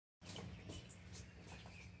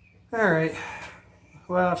Alright,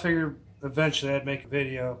 well, I figured eventually I'd make a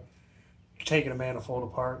video taking a manifold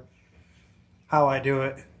apart, how I do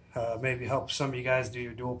it, maybe help some of you guys do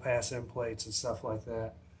your dual pass end plates and stuff like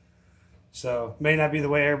that. So, may not be the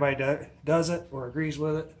way everybody does it or agrees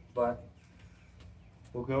with it, but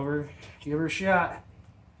we'll give her a shot.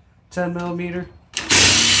 10 millimeter.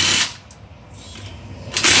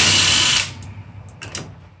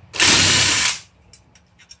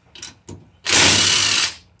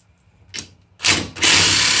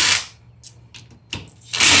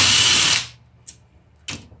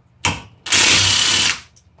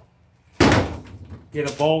 Get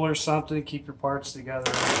a bowl or something, keep your parts together.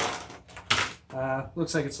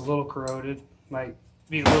 Looks like it's a little corroded. Might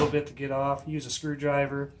be a little bit to get off. Use a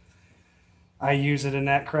screwdriver. I use it in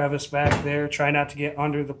that crevice back there. Try not to get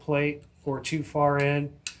under the plate or too far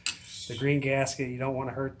in. The green gasket, you don't want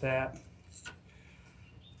to hurt that.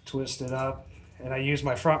 Twist it up. And I use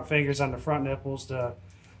my front fingers on the front nipples to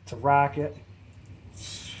rock it.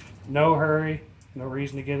 No hurry. No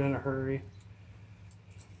reason to get in a hurry.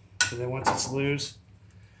 And then once it's loose,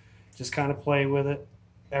 just kind of play with it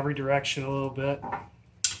every direction a little bit.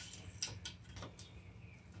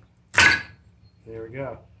 There we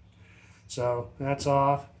go. So that's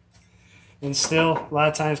off. And still, a lot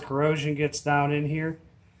of times corrosion gets down in here,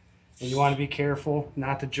 and you want to be careful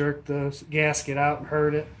not to jerk the gasket out and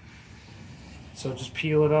hurt it. So just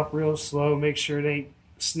peel it up real slow, make sure it ain't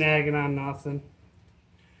snagging on nothing.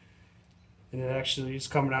 And it actually is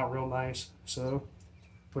coming out real nice. So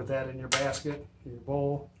put that in your basket, in your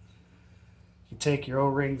bowl. You take your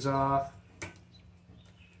O-rings off.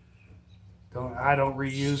 I don't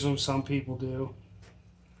reuse them, some people do.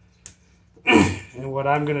 And what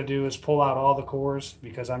I'm going to do is pull out all the cores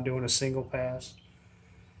because I'm doing a single pass.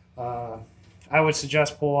 I would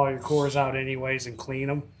suggest pull all your cores out anyways and clean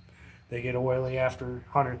them. They get oily after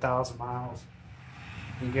 100,000 miles.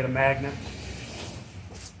 You can get a magnet.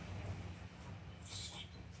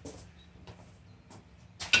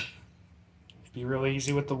 Be real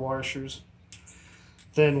easy with the washers.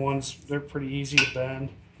 Thin ones, they're pretty easy to bend.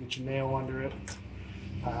 Get your nail under it,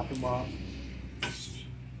 pop them up.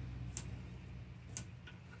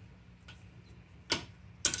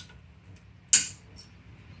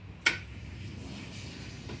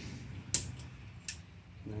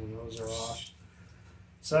 And those are off.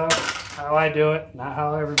 So, how I do it, not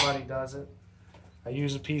how everybody does it. I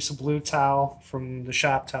use a piece of blue towel from the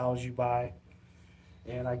shop towels you buy,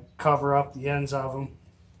 and I cover up the ends of them.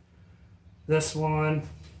 This one,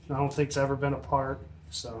 I don't think it's ever been apart,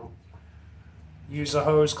 so use a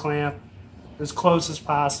hose clamp as close as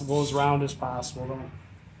possible, as round as possible. Don't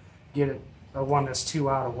get it one that's too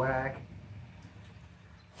out of whack.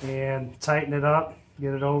 And tighten it up,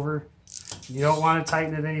 get it over. You don't want to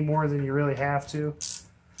tighten it any more than you really have to.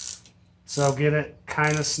 So get it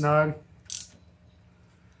kind of snug.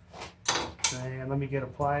 And let me get a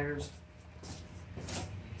pliers.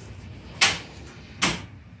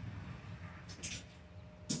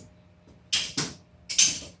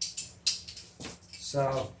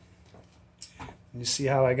 So, you see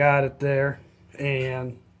how I got it there,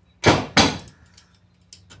 and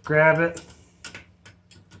grab it,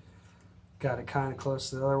 got it kind of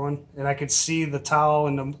close to the other one, and I could see the towel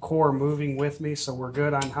and the core moving with me, so we're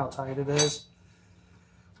good on how tight it is.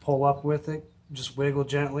 Pull up with it, just wiggle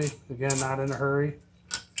gently, again, not in a hurry,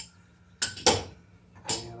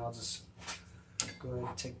 and I'll just go ahead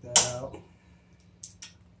and take that out.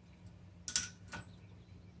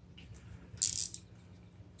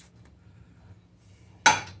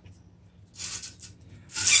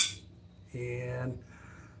 And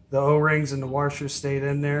the O-rings and the washers stayed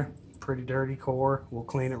in there. Pretty dirty core. We'll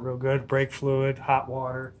clean it real good. Brake fluid, hot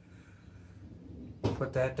water.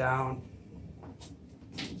 Put that down.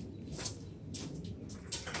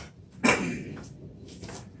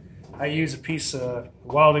 I use a piece of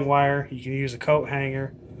welding wire. You can use a coat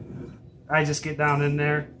hanger. I just get down in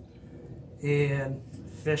there and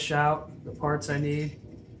fish out the parts I need.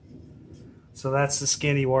 So that's the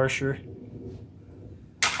skinny washer.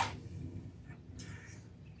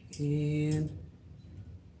 And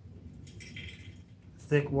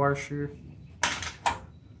thick washer,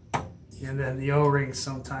 and then the O-rings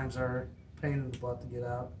sometimes are a pain in the butt to get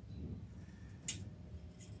out.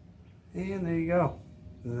 And there you go.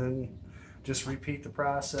 And then just repeat the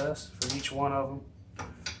process for each one of them.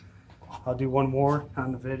 I'll do one more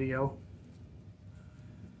on the video.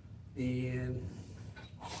 And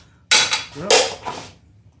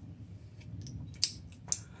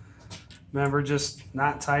remember, just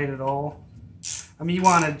not tight at all. I mean, you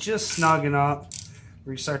want to just snug it up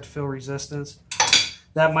where you start to feel resistance.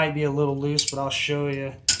 That might be a little loose, but I'll show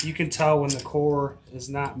you you can tell when the core is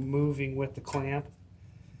not moving with the clamp.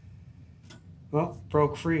 Well,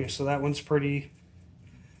 broke free, so that one's pretty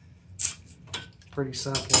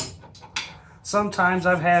simple. Sometimes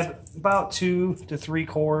I've had about 2 to 3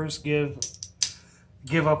 cores give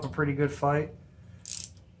up a pretty good fight.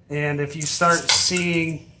 And if you start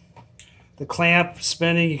seeing the clamp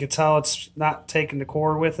spinning, you can tell it's not taking the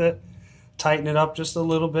core with it. Tighten it up just a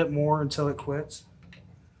little bit more until it quits.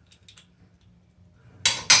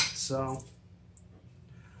 So,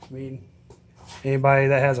 I mean, anybody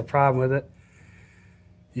that has a problem with it,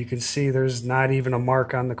 you can see there's not even a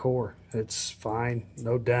mark on the core. It's fine,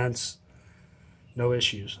 no dents, no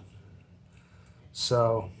issues.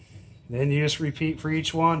 So then you just repeat for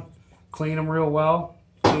each one. Clean them real well.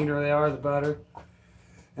 The cleaner they are, the better.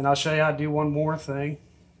 And I'll show you how to do one more thing.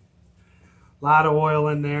 A lot of oil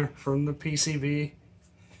in there from the PCV.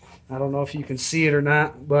 I don't know if you can see it or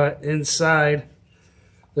not, but inside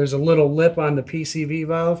there's a little lip on the PCV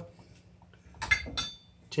valve.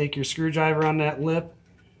 Take your screwdriver on that lip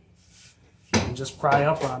and just pry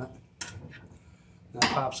up on it. That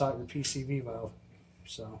pops out your PCV valve.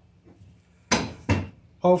 So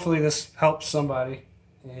hopefully this helps somebody,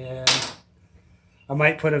 and I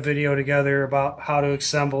might put a video together about how to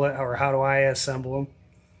assemble it, or how do I assemble them.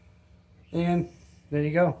 And there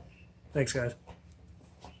you go. Thanks, guys.